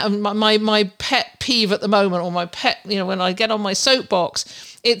you have my pet peeve at the moment, or my pet, when I get on my soapbox,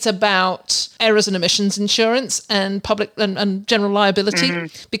 it's about errors and omissions insurance and public and general liability,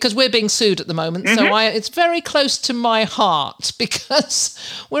 because we're being sued at the moment. So it's very close to my heart, because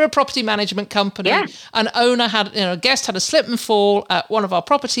we're a property management company. Yeah. An owner a guest had a slip and fall at one of our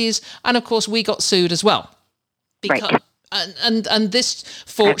properties, and of course we got sued as well. Because, right. And this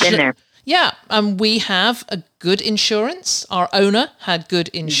I've been there. Yeah, and we have a good insurance. Our owner had good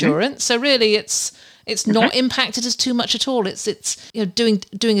insurance, so really, it's not impacted us too much at all. It's doing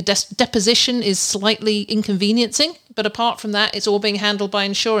a deposition is slightly inconveniencing, but apart from that, it's all being handled by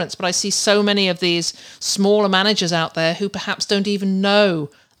insurance. But I see so many of these smaller managers out there who perhaps don't even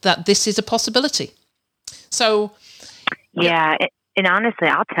know that this is a possibility. So, yeah, and honestly,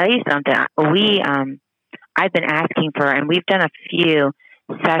 I'll tell you something. I've been asking for, and we've done a few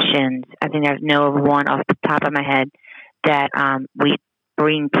sessions. I think I know of one off the top of my head that we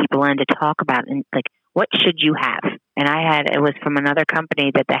bring people in to talk about, and like, what should you have? And it was from another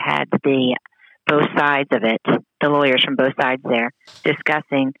company that they had both sides of it, the lawyers from both sides there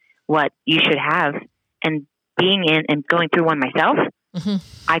discussing what you should have. And being in and going through one myself,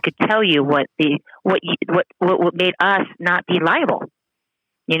 I could tell you what made us not be liable.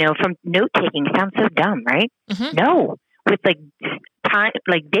 From note taking, sounds so dumb, right? No, with time,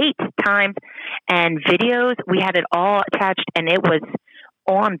 dates, times, and videos, we had it all attached, and it was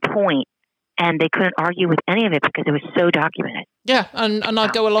on point. And they couldn't argue with any of it because it was so documented. Yeah, and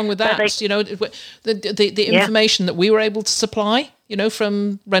I'd go along with that. The information that we were able to supply,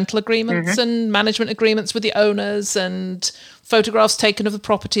 from rental agreements and management agreements with the owners, and photographs taken of the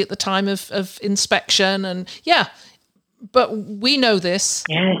property at the time of inspection, and but we know this.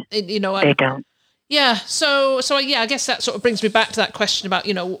 Yeah, they don't. Yeah, so I guess that sort of brings me back to that question about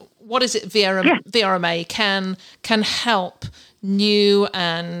what is it VRMA can help new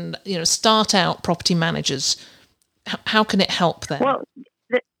and start out property managers. How can it help them? Well,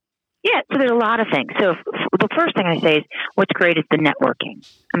 so there's a lot of things. So the first thing I say is, what's great is the networking.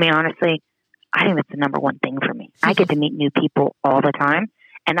 I mean, honestly, I think that's the number one thing for me. I get to meet new people all the time,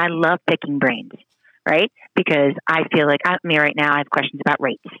 and I love picking brains, right? Because I feel like right now I have questions about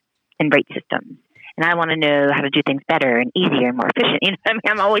rates and rate systems. And I want to know how to do things better and easier and more efficient.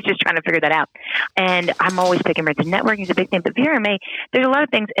 I'm always just trying to figure that out. And I'm always picking brains. And networking is a big thing. But VRMA, there's a lot of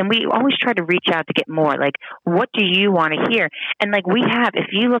things. And we always try to reach out to get more. Like, what do you want to hear? And we have, if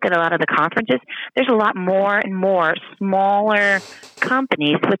you look at a lot of the conferences, there's a lot more and more smaller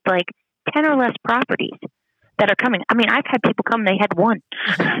companies with 10 or less properties that are coming. I mean, I've had people come, they had one.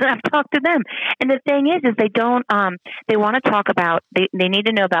 I've talked to them. And the thing is they don't, they want to talk about, they need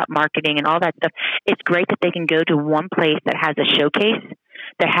to know about marketing and all that stuff. It's great that they can go to one place that has a showcase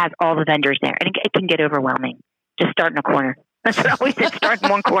that has all the vendors there. And it can get overwhelming. Just start in a corner. That's what I always said, start in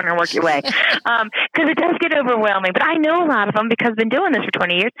one corner and work your way. Because it does get overwhelming. But I know a lot of them because I've been doing this for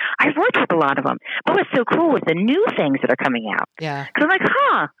 20 years. I've worked with a lot of them. But what's so cool is the new things that are coming out. Yeah. Because I'm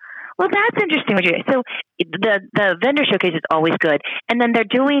like, well, that's interesting. So the vendor showcase is always good. And then they're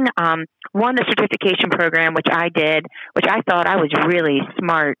doing the certification program, which I did, which I thought I was really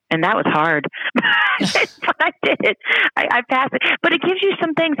smart. And that was hard. But I did it. I passed it. But it gives you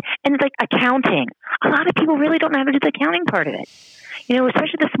some things. And it's like accounting. A lot of people really don't know how to do the accounting part of it.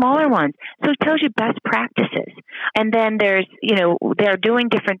 Especially the smaller ones. So it tells you best practices. And then there's, they're doing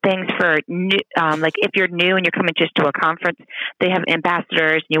different things for new, if you're new and you're coming just to a conference, they have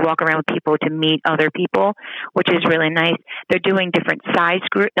ambassadors and you walk around with people to meet other people, which is really nice. They're doing different size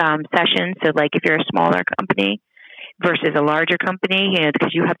group sessions. So if you're a smaller company versus a larger company,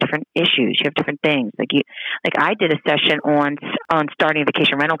 because you have different issues, you have different things. I did a session on starting a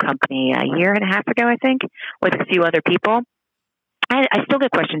vacation rental company a year and a half ago, I think, with a few other people. I still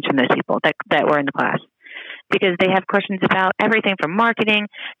get questions from those people that were in the class, because they have questions about everything from marketing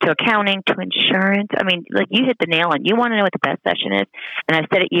to accounting to insurance. I mean, you hit the nail on. You want to know what the best session is, and I've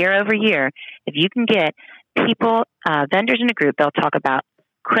said it year over year. If you can get people, vendors in a group, they'll talk about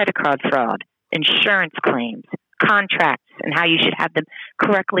credit card fraud, insurance claims, contracts, and how you should have them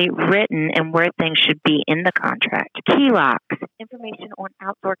correctly written and where things should be in the contract, key locks, information on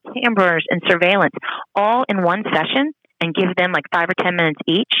outdoor cameras and surveillance, all in one session. And give them 5 or 10 minutes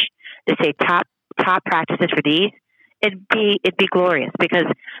each to say top practices for these. It'd be glorious, because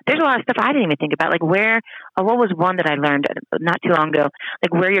there's a lot of stuff I didn't even think about. What was one that I learned not too long ago?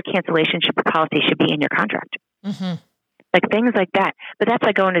 Where your cancellation policy should be in your contract. like things like that. But that's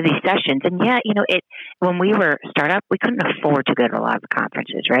like going to these sessions. And yeah, when we were startup, we couldn't afford to go to a lot of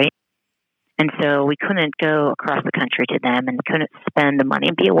conferences, right? And so we couldn't go across the country to them and couldn't spend the money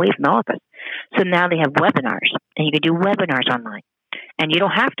and be away from the office. So now they have webinars, and you can do webinars online. And you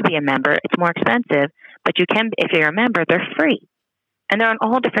don't have to be a member. It's more expensive, but you can, if you're a member, they're free. And they're on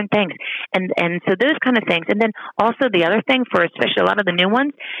all different things. And so those kind of things. And then also the other thing for especially a lot of the new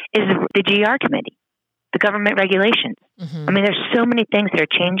ones is the GR committee, the government regulations. Mm-hmm. I mean, there's so many things that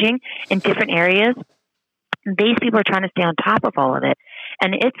are changing in different areas. These people are trying to stay on top of all of it.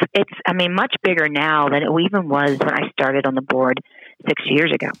 And it's much bigger now than it even was when I started on the board 6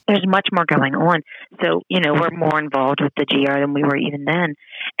 years ago. There's much more going on. So, we're more involved with the GR than we were even then.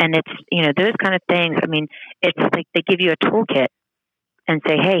 And it's, those kind of things. I mean, it's like they give you a toolkit and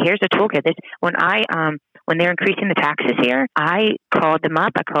say, hey, here's a toolkit. When they're increasing the taxes here, I called them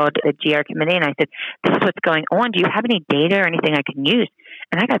up. I called the GR committee and I said, this is what's going on. Do you have any data or anything I can use?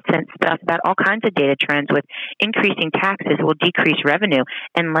 And I got sent stuff about all kinds of data trends with increasing taxes will decrease revenue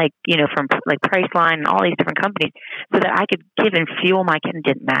and from like Priceline and all these different companies so that I could give and fuel my kid. It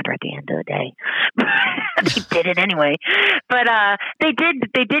didn't matter at the end of the day. They did it anyway. But they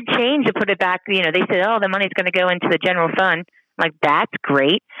did change to put it back. They said, oh, the money's going to go into the general fund. Like, that's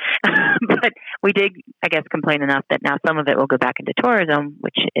great. But we did, I guess, complain enough that now some of it will go back into tourism,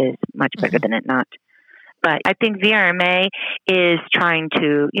 which is much better than it not. But I think VRMA is trying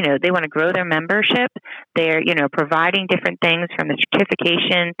to, they want to grow their membership. They're, providing different things from the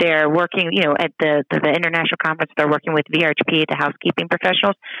certification. They're working, at the international conference, they're working with VRHP, the housekeeping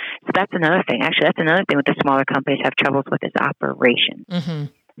professionals. So that's another thing. Actually, that's another thing with the smaller companies have troubles with is operations. Mm-hmm.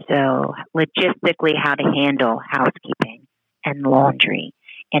 So logistically, how to handle housekeeping and laundry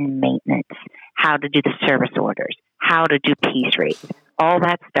and maintenance, how to do the service orders, how to do piece rates, all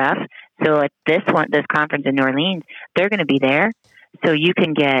that stuff. So at this conference in New Orleans, they're going to be there. So you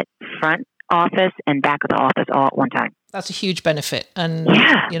can get front office and back of the office all at one time. That's a huge benefit. And,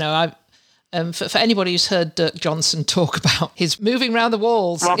 for anybody who's heard Dirk Johnson talk about his moving around the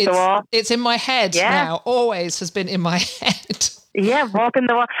walls, it's in my head now, always has been in my head. Yeah, walking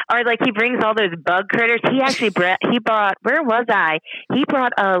the wall. Or like he brings all those bug critters. He actually brought, where was I? He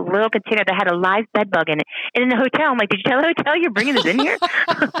brought a little container that had a live bed bug in it. And in the hotel, I'm like, did you tell the hotel you're bringing this in here?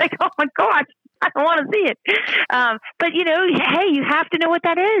 I'm like, oh my gosh, I don't want to see it. But hey, you have to know what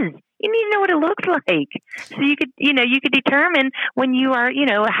that is. You need to know what it looks like. So you could determine when you are,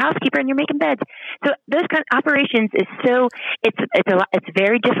 a housekeeper and you're making beds. So those kind of operations is it's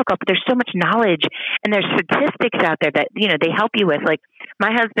very difficult, but there's so much knowledge and there's statistics out there that, they help you with. Like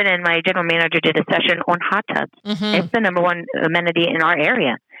my husband and my general manager did a session on hot tubs. Mm-hmm. It's the number one amenity in our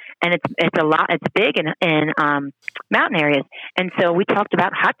area. And it's big in mountain areas. And so we talked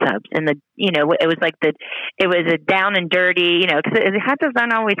about hot tubs and it was a down and dirty, because the hot tubs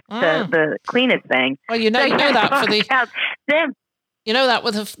aren't always the cleanest thing. Well, you know that for the, you know that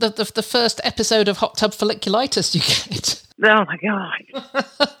with the first episode of Hot Tub Folliculitis you get. Oh my God.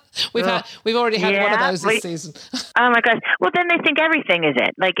 We've already had one of those this season. Oh my gosh! Well, then they think everything is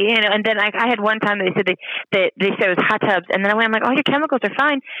it. Like and then I had one time they said they said it was hot tubs, and then I'm like, oh, your chemicals are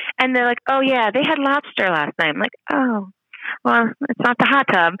fine, and they're like, oh yeah, they had lobster last night. I'm like, oh, well, it's not the hot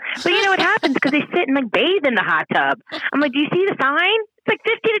tub, but what happens because they sit and bathe in the hot tub. I'm like, do you see the sign? It's like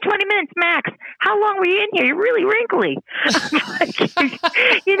 15 to 20 minutes max. How long were you in here? You're really wrinkly.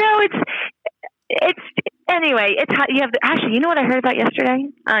 Anyway, it's hot. Actually, you know what I heard about yesterday?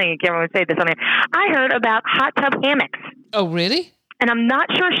 I can't remember to say this on here. I heard about hot tub hammocks. Oh, really? And I'm not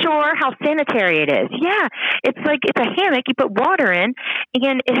sure how sanitary it is. Yeah, it's a hammock. You put water in,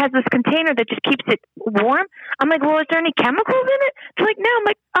 and it has this container that just keeps it warm. I'm like, well, is there any chemicals in it? It's like, no.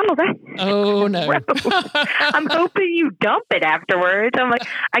 I'm like, oh, no. I'm hoping you dump it afterwards. I'm like,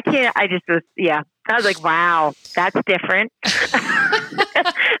 I can't. I was like, wow, that's different.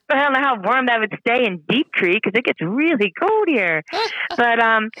 But I don't know how warm that would stay in Deep Creek because it gets really cold here. But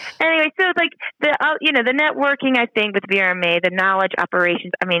anyway, so the networking, I think, with VRMA, the knowledge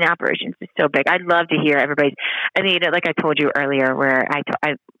operations. Operations is so big. I'd love to hear everybody's. Like I told you earlier, where I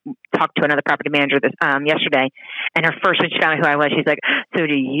talked to another property manager yesterday, and her first when she found out who I was, she's like, "So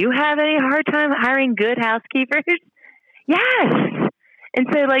do you have any hard time hiring good housekeepers?" Yes. And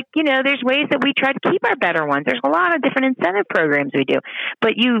so, there's ways that we try to keep our better ones. There's a lot of different incentive programs we do.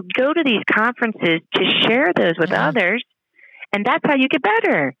 But you go to these conferences to share those with others, and that's how you get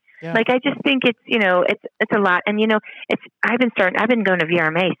better. Yeah. I just think it's a lot. And, I've been going to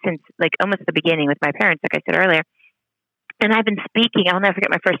VRMA since, almost the beginning with my parents, like I said earlier. And I've been speaking. I'll never forget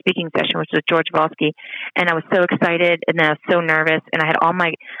my first speaking session, which was George Volsky, and I was so excited, and then I was so nervous, and I had all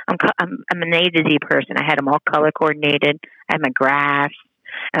my. I'm an A to Z person. I had them all color coordinated. I had my graphs.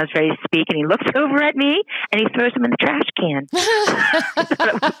 I was ready to speak, and he looks over at me, and he throws them in the trash can. I thought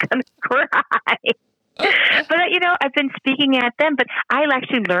I was going to cry. But, you know, I've been speaking at them, but I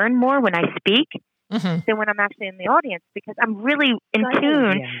actually learn more when I speak than when I'm actually in the audience, because I'm really in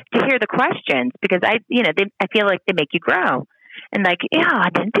tune to hear the questions, because I feel like they make you grow. And like, yeah, I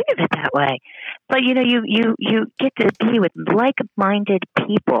didn't think of it that way. But, you know, you get to be with like-minded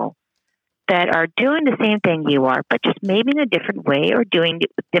people that are doing the same thing you are, but just maybe in a different way or doing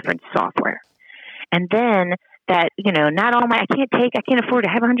it with different software. And then that, you know, I can't afford to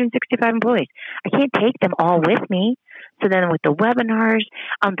have 165 employees. I can't take them all with me. So then with the webinars,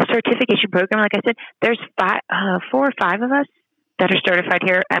 the certification program, like I said, there's 4 or 5 of us that are certified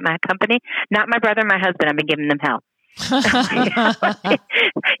here at my company. Not my brother and my husband. I've been giving them hell.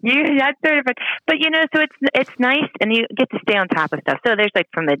 You're not certified. But, you know, so it's nice, and you get to stay on top of stuff. So there's like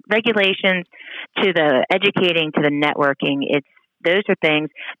from the regulations to the educating to the networking, those are things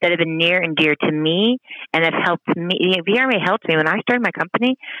that have been near and dear to me and have helped me. VRMA helped me. When I started my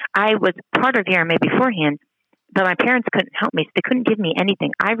company, I was part of VRMA beforehand, but my parents couldn't help me. So they couldn't give me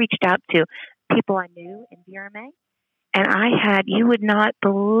anything. I reached out to people I knew in VRMA, and you would not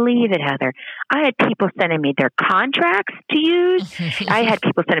believe it, Heather. I had people sending me their contracts to use. I had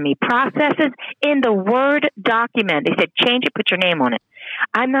people sending me processes in the Word document. They said, change it, put your name on it.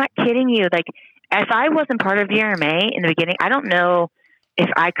 I'm not kidding you. Like, if I wasn't part of VRMA in the beginning, I don't know if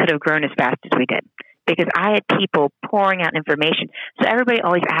I could have grown as fast as we did, because I had people pouring out information. So everybody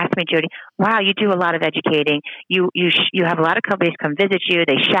always asked me, Jody, wow, you do a lot of educating. You have a lot of companies come visit you.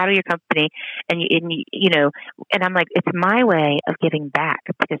 They shadow your company, and I'm like, it's my way of giving back,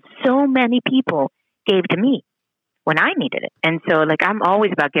 because so many people gave to me when I needed it. And so, like, I'm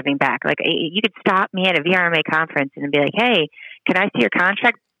always about giving back. Like, you could stop me at a VRMA conference and be like, hey, can I see your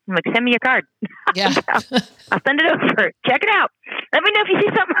contract? I'm like, send me your card. Yeah. I'll send it over. Check it out. Let me know if you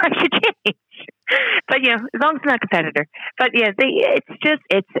see something I should change. But, you know, as long as it's not a competitor. But yeah,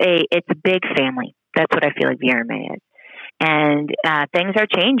 it's a big family. That's what I feel like VRMA is. And things are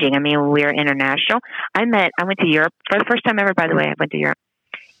changing. I mean, we're international. I went to Europe for the first time ever, by the way. I went to Europe,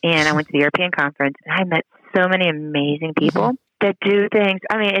 and I went to the European conference, and I met so many amazing people that do things.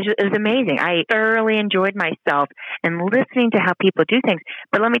 I mean, it was amazing. I thoroughly enjoyed myself and listening to how people do things.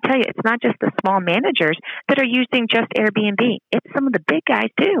 But let me tell you, it's not just the small managers that are using just Airbnb. It's some of the big guys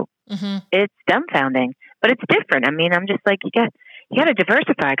too. It's dumbfounding, but it's different. I mean, I'm just like, you got to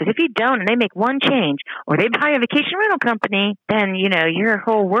diversify, because if you don't, and they make one change, or they buy a vacation rental company, then, you know, your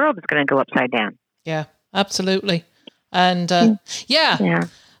whole world is going to go upside down. Yeah, absolutely. And yeah.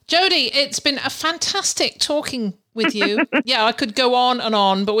 Jody, it's been a fantastic talking with you. Yeah, I could go on and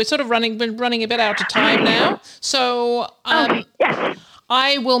on, but we're sort of running a bit out of time now. So yes.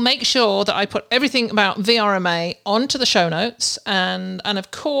 I will make sure that I put everything about VRMA onto the show notes, and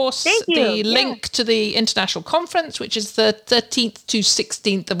of course the link to the international conference, which is the 13th to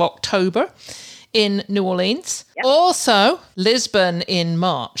 16th of October in New Orleans. Yep. Also, Lisbon in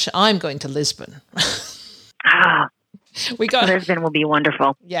March. I'm going to Lisbon. Lisbon will be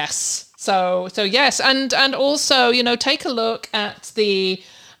wonderful. Yes. So yes, and also, you know, take a look at the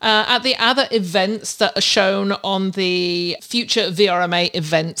other events that are shown on the future VRMA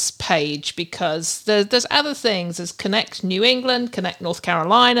events page, because there's other things. There's Connect New England, Connect North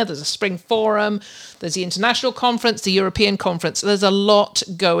Carolina, there's a spring forum, there's the international conference, the European conference. There's a lot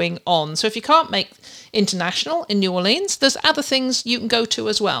going on. So if you can't make international in New Orleans, there's other things you can go to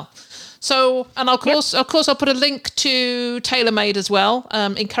as well. So, and of course, I'll put a link to TaylorMade as well.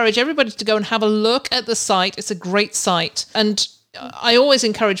 Encourage everybody to go and have a look at the site. It's a great site. And I always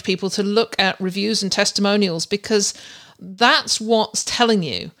encourage people to look at reviews and testimonials, because that's what's telling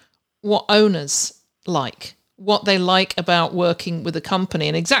you what owners like, what they like about working with a company.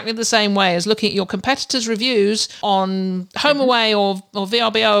 In exactly the same way as looking at your competitors' reviews on HomeAway or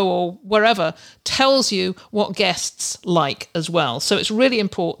VRBO or wherever tells you what guests like as well. So it's really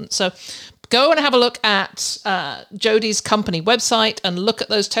important. So go and have a look at Jody's company website and look at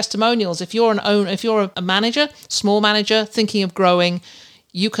those testimonials. If you're a manager, small manager, thinking of growing,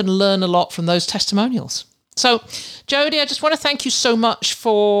 you can learn a lot from those testimonials. So, Jody, I just want to thank you so much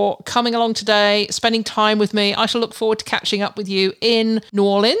for coming along today, spending time with me. I shall look forward to catching up with you in New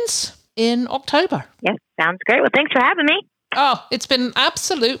Orleans in October. Yes, sounds great. Well, thanks for having me. Oh, it's been an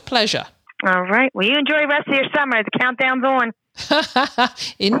absolute pleasure. All right. Well, you enjoy the rest of your summer. The countdown's on.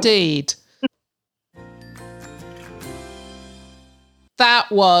 Indeed.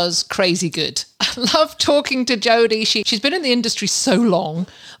 That was crazy good. I love talking to Jody. She's been in the industry so long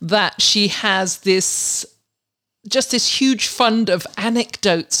that she has this huge fund of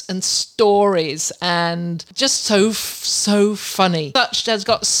anecdotes and stories, and just so funny. Has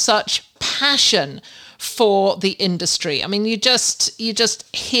got such passion for the industry. I mean, you just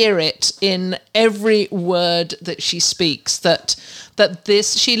hear it in every word that she speaks, that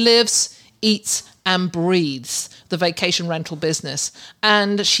she lives, eats and breathes the vacation rental business,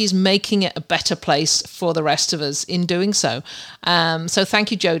 and she's making it a better place for the rest of us in doing so. So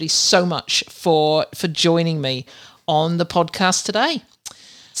thank you, Jody, so much for joining me on the podcast today.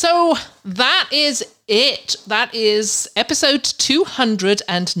 So that is it. That is episode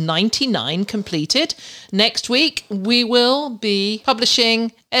 299 completed. Next week, we will be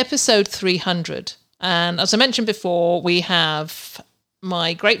publishing episode 300. And as I mentioned before, we have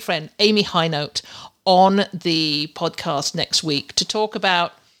my great friend, Amy Hinote, on the podcast next week to talk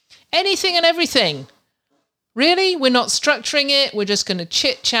about anything and everything. Really, we're not structuring it. We're just going to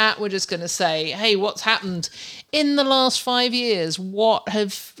chit chat. We're just going to say, hey, what's happened in the last 5 years?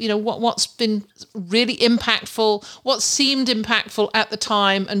 What's been really impactful? What seemed impactful at the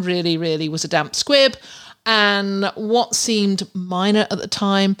time and really was a damp squib? And what seemed minor at the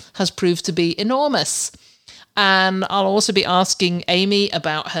time has proved to be enormous. And I'll also be asking Amy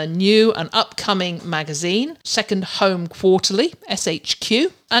about her new and upcoming magazine, Second Home Quarterly,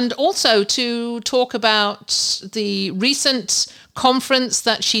 SHQ, and also to talk about the recent conference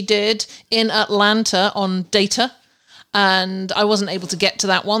that she did in Atlanta on data. And I wasn't able to get to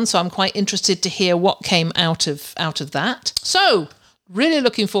that one, so I'm quite interested to hear what came out of that. So, really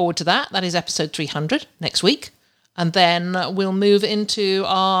looking forward to that. That is episode 300 next week. And then we'll move into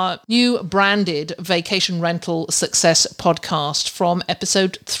our new branded Vacation Rental Success podcast from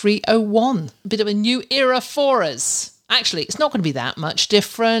episode 301. A bit of a new era for us. Actually, it's not going to be that much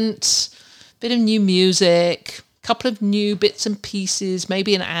different. Bit of new music, a couple of new bits and pieces,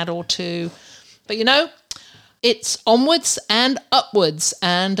 maybe an ad or two. But it's onwards and upwards,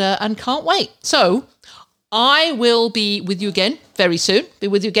 and can't wait. So I will be with you again very soon. Be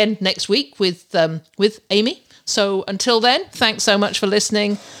with you again next week with Amy. So until then, thanks so much for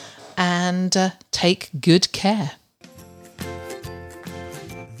listening, and take good care.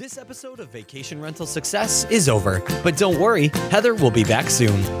 This episode of Vacation Rental Success is over, but don't worry, Heather will be back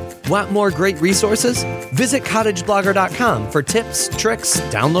soon. Want more great resources? Visit cottageblogger.com for tips, tricks,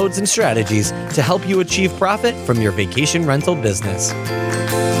 downloads, and strategies to help you achieve profit from your vacation rental business.